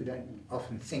readers. We don't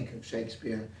often think of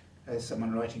Shakespeare as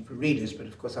someone writing for readers, but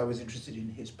of course I was interested in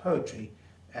his poetry,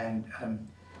 and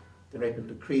The Rape of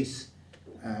Lucrece,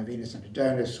 Venus and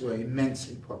Adonis were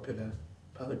immensely popular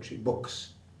poetry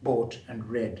books, bought and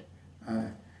read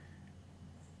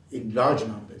in large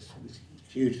numbers. It was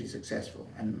hugely successful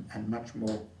and much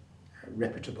more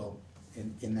reputable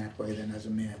in that way than as a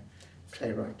mere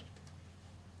playwright.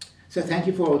 So thank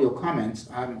you for all your comments.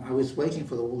 I was waiting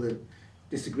for all the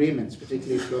disagreements,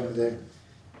 particularly from the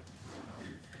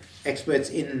experts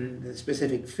in the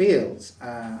specific fields.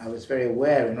 I was very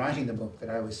aware in writing the book that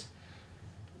I was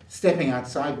stepping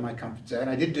outside my comfort zone.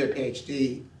 I did do a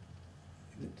PhD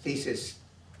thesis,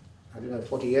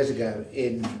 40 years ago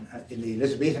in the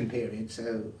Elizabethan period,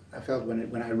 so I felt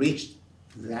when I reached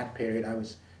that period I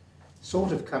was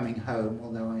sort of coming home,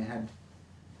 although I had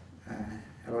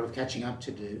a lot of catching up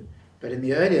to do. But in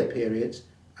the earlier periods,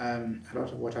 a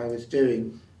lot of what I was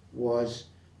doing was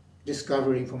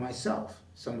discovering for myself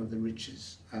some of the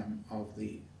riches of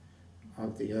the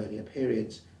earlier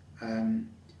periods.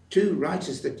 2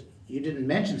 writers that you didn't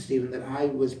mention, Stephen, that I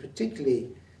was particularly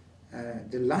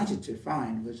delighted to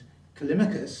find was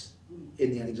Callimachus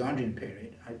in the Alexandrian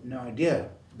period. I had no idea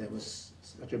there was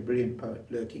such a brilliant poet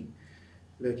lurking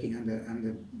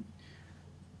under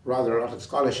rather a lot of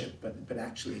scholarship, but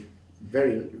actually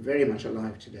very, very much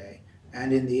alive today.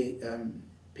 And in the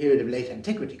period of late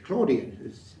antiquity, Claudian,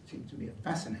 who seemed to be a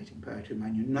fascinating poet whom I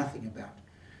knew nothing about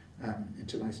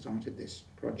until I started this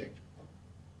project.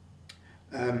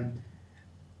 I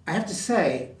have to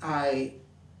say, I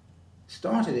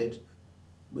started it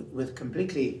with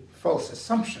completely false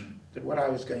assumption that what I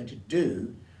was going to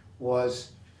do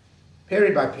was,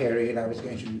 period by period, I was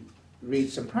going to read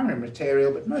some primary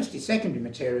material, but mostly secondary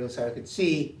material, so I could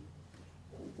see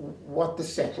what the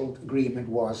settled agreement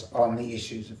was on the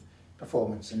issues of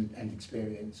performance and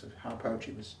experience, of how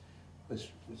poetry was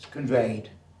conveyed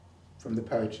from the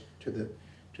poet to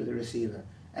the receiver.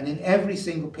 And in every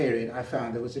single period, I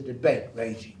found there was a debate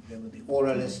raging. There were the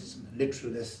oralists and the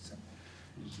literalists,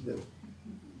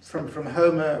 and from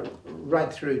Homer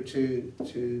right through to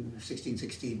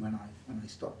 1616 when I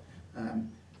stopped.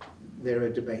 There are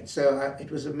debates. So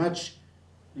it was a much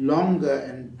longer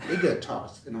and bigger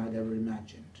task than I'd ever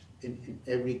imagined. In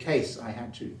every case, I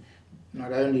had to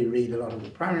not only read a lot of the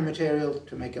primary material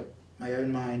to make up my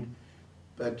own mind,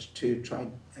 but to try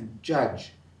and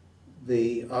judge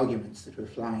the arguments that were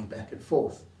flying back and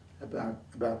forth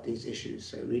about these issues.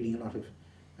 So reading a lot of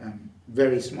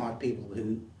very smart people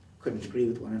who couldn't agree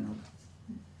with one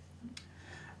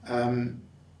another.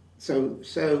 So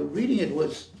reading it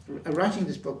writing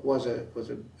this book was a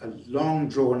long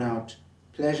drawn out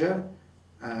pleasure.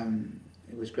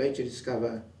 It was great to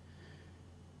discover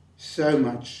so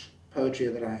much poetry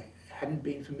that I hadn't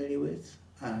been familiar with,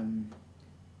 and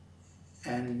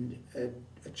a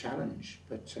challenge,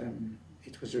 but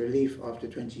it was a relief after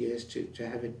 20 years to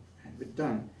have it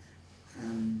done.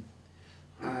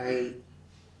 I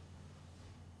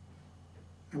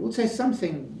will say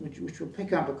something which will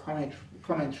pick up a comment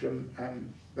from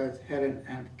both Helen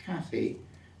and Kathy.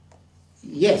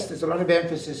 Yes, there's a lot of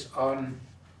emphasis on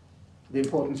the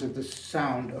importance of the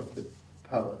sound of the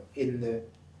poem in the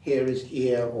hearer's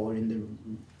ear or in the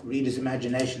reader's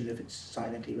imagination if it's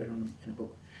silently read in a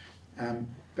book.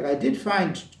 But I did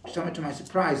find, somewhat to my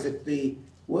surprise, that the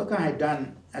work I had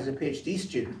done as a PhD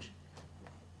student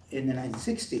in the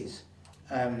 1960s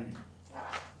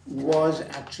was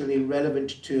actually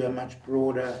relevant to a much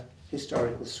broader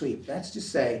historical sweep. That's to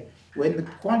say, when the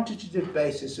quantitative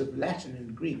basis of Latin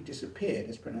and Greek disappeared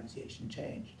as pronunciation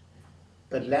changed,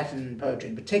 but Latin poetry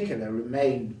in particular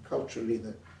remained culturally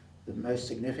the most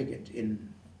significant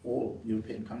in all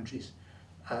European countries,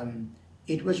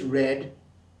 it was read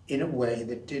in a way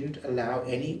that didn't allow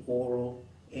any oral,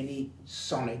 any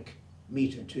sonic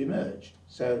meter to emerge.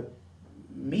 So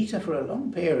meter for a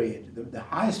long period, the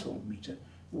highest form of meter,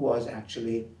 was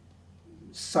actually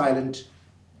silent,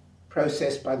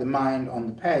 processed by the mind on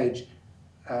the page,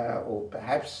 or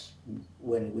perhaps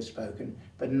when it was spoken,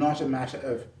 but not a matter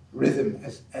of rhythm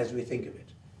as we think of it.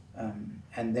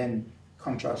 And then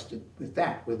contrasted with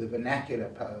that, with the vernacular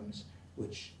poems,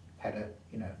 which had a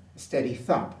steady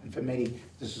thump. And for many,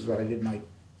 this is what I did my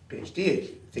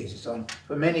PhD thesis on,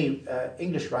 for many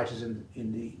English writers in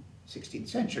the 16th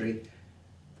century,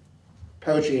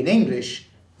 poetry in English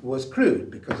was crude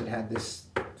because it had this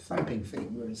thumping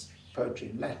thing, whereas poetry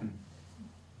in Latin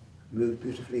moved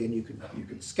beautifully, and you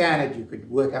could scan it, you could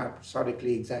work out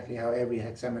prosodically exactly how every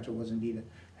hexameter was indeed a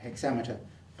hexameter,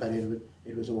 but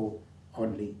it was all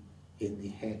oddly in the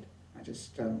head. I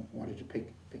just wanted to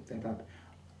pick that up.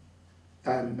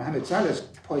 Mohammed Saleh's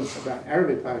points about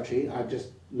Arabic poetry, I've just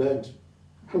learned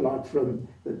a lot from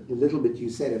the little bit you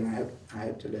said, and I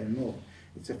hope to learn more.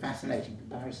 It's a fascinating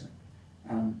comparison.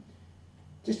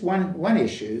 Just one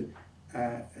issue,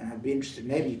 and I'd be interested,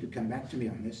 maybe you could come back to me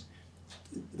on this.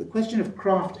 The question of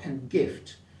craft and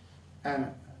gift.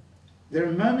 There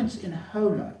are moments in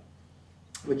Homer,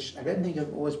 which I don't think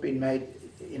have always been made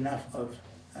enough of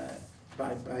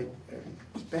by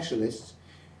specialists,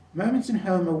 moments in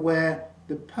Homer where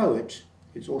the poet,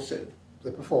 who's also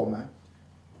the performer,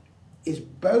 is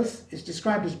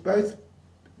described as both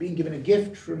being given a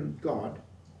gift from God.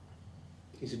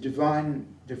 He's a divine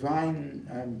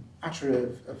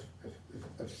utterer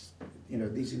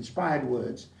of these inspired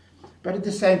words, but at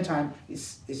the same time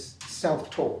is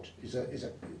self-taught, is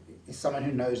someone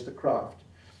who knows the craft,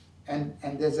 and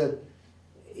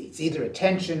it's either a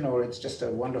tension or it's just a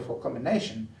wonderful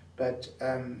combination. But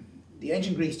the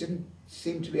ancient Greeks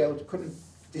couldn't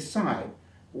decide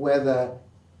whether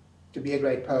to be a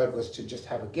great poet was to just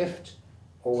have a gift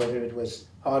or whether it was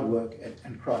hard work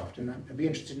and craft. And I'd be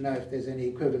interested to know if there's any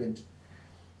equivalent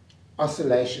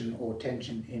oscillation or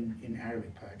tension in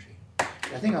Arabic poetry.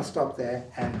 I think I'll stop there,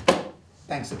 and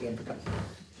thanks again for coming.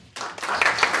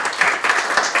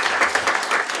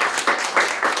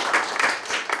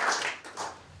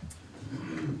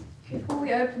 Before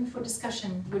we open for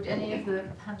discussion. Would any of the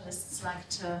panelists like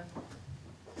to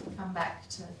come back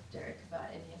to Derek about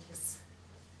any of his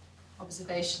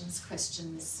observations,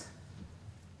 questions?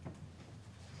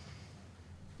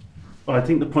 Well, I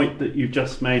think the point that you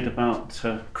just made about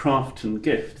craft and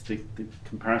gift, the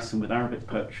comparison with Arabic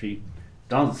poetry,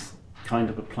 does kind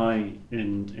of apply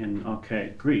in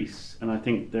archaic Greece. And I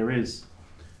think there is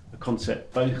a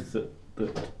concept both that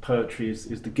poetry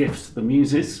is the gift of the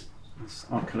muses, as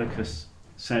Archilochus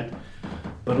said,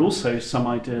 but also some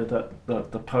idea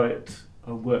that the poet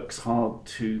works hard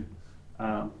to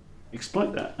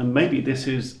exploit that. And maybe this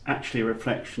is actually a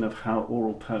reflection of how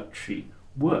oral poetry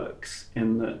works,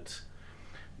 in that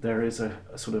there is a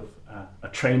sort of a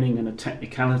training and a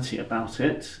technicality about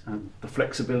it, and the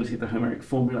flexibility of the Homeric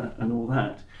formula and all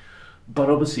that. But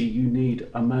obviously you need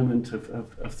a moment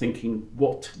of thinking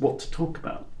what to talk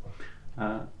about.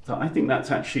 So I think that's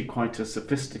actually quite a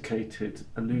sophisticated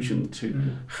allusion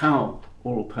to how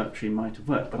oral poetry might have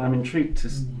worked. But I'm intrigued to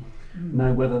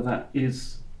know whether that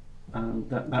is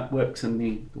that works in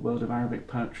the world of Arabic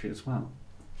poetry as well.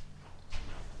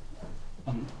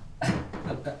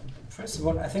 First of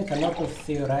all, I think a lot of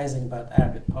theorizing about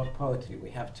Arabic poetry, we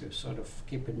have to sort of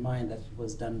keep in mind that it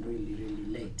was done really, really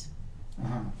late.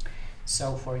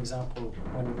 So, for example,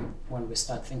 when we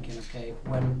start thinking, okay,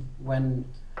 when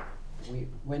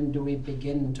do we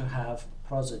begin to have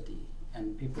prosody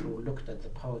and people who looked at the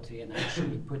poetry and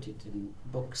actually put it in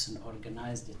books and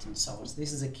organized it and so on? So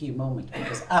this is a key moment,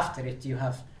 because after it you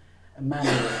have a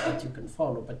manual that you can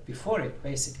follow, but before it,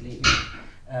 basically,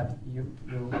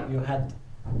 you had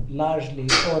largely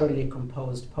orally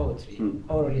composed poetry,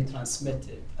 orally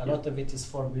transmitted. A lot of it is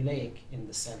formulaic in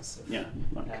the sense of,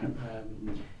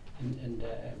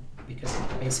 because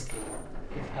basically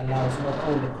it allows not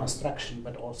only construction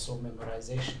but also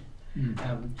memorization.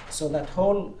 So that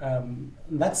whole,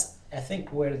 that's I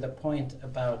think where the point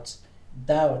about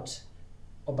doubt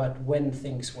about when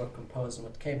things were composed and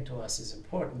what came to us is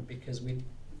important, because we,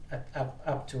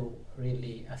 up to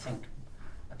really, I think,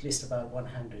 at least about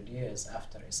 100 years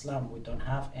after Islam, we don't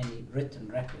have any written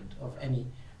record of any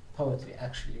poetry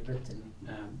actually written,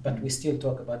 but we still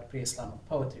talk about pre-Islamic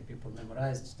poetry, people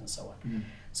memorized it and so on.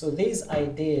 So these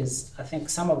ideas, I think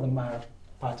some of them are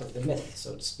part of the myth,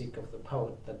 so to speak, of the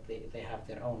poet, that they have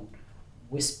their own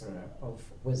whisperer of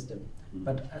wisdom.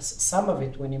 But as some of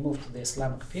it, when you move to the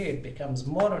Islamic period, becomes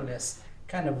more or less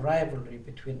kind of rivalry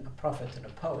between a prophet and a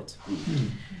poet.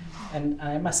 And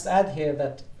I must add here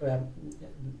that,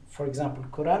 for example,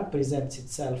 Quran presents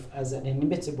itself as an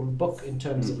inimitable book in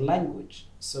terms of language.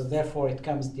 So therefore it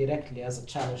comes directly as a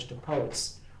challenge to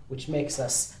poets, which makes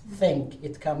us think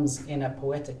it comes in a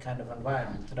poetic kind of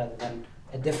environment rather than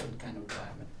a different kind of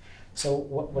environment. So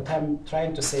what I'm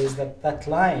trying to say is that that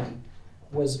line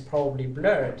was probably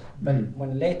blurred, but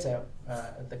when later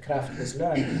the craft was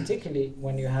learned, particularly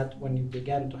when you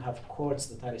began to have courts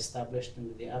that are established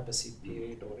in the Abbasid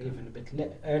period or even a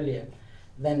bit earlier,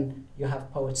 then you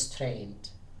have poets trained.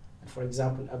 And for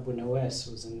example, Abu Nawas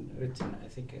was written, I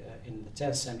think, in the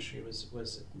 10th century,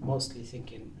 was mostly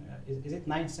thinking, is it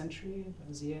 9th century,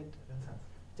 Ziyad?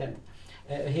 10th.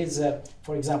 His,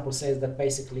 for example, says that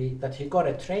basically that he got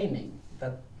a training,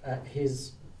 that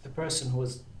the person who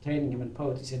was training him in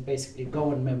poetry said basically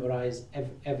go and memorize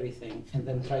everything and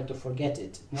then try to forget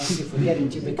it. Once you forget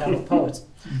it, you become a poet.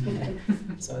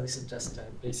 So this is just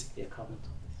basically a comment.